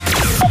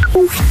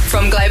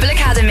From Global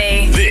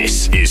Academy,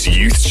 this is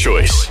Youth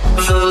Choice.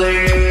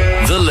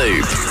 The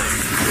Loop.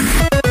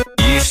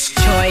 Youth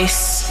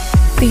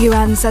Choice. The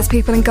UN says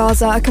people in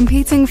Gaza are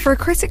competing for a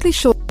critically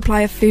short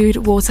supply of food,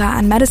 water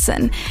and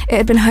medicine. It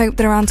had been hoped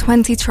that around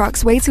 20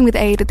 trucks waiting with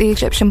aid at the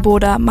Egyptian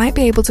border might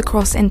be able to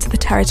cross into the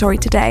territory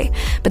today,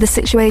 but the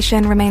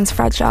situation remains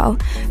fragile.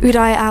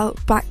 Uday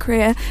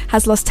al-Bakri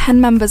has lost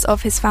 10 members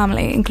of his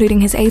family,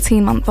 including his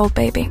 18-month-old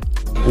baby.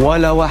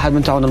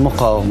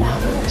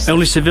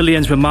 Only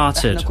civilians were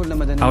martyred.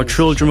 Our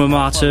children were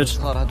martyred.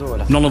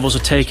 None of us are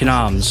taking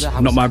arms.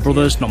 Not my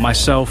brothers, not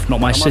myself, not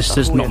my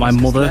sisters, not my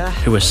mother,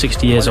 who was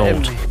 60 years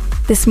old.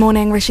 This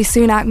morning, Rishi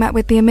Sunak met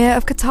with the Emir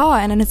of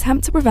Qatar in an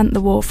attempt to prevent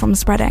the war from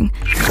spreading.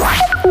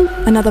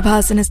 Another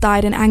person has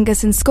died in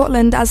Angus in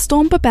Scotland as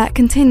Storm Babet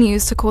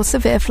continues to cause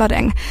severe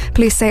flooding.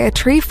 Police say a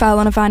tree fell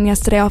on a van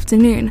yesterday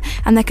afternoon,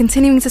 and they're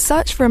continuing to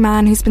search for a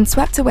man who's been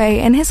swept away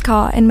in his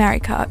car in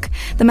Merrykirk.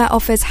 The Met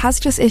Office has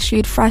just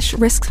issued fresh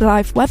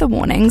risk-life weather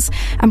warnings,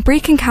 and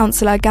Brecon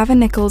councillor Gavin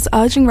Nichols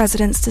urging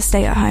residents to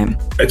stay at home.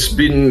 It's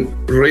been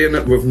rain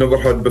that we've never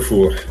had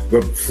before.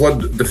 The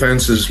flood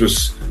defences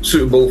was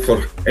suitable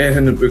for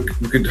anything that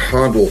we could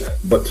handle,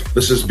 but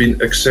this has been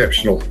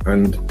exceptional,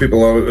 and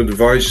people are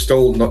advised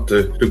still not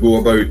to go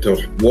about or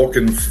walk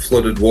in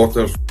flooded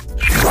water.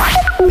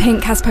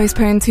 Pink has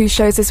postponed 2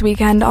 shows this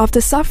weekend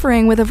after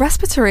suffering with a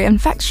respiratory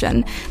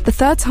infection, the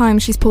third time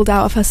she's pulled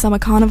out of her Summer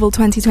Carnival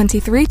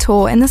 2023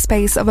 tour in the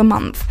space of a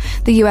month.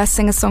 The US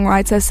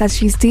singer-songwriter says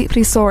she's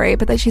deeply sorry,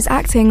 but that she's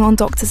acting on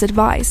doctors'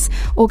 advice.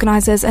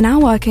 Organisers are now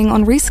working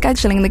on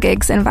rescheduling the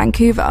gigs in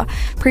Vancouver.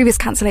 Previous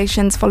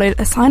cancellations followed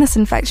a sinus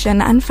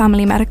infection and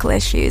family medical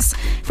issues.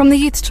 From the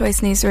Youth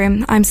Choice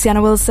newsroom, I'm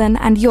Sienna Wilson,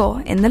 and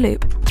you're in The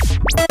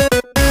Loop.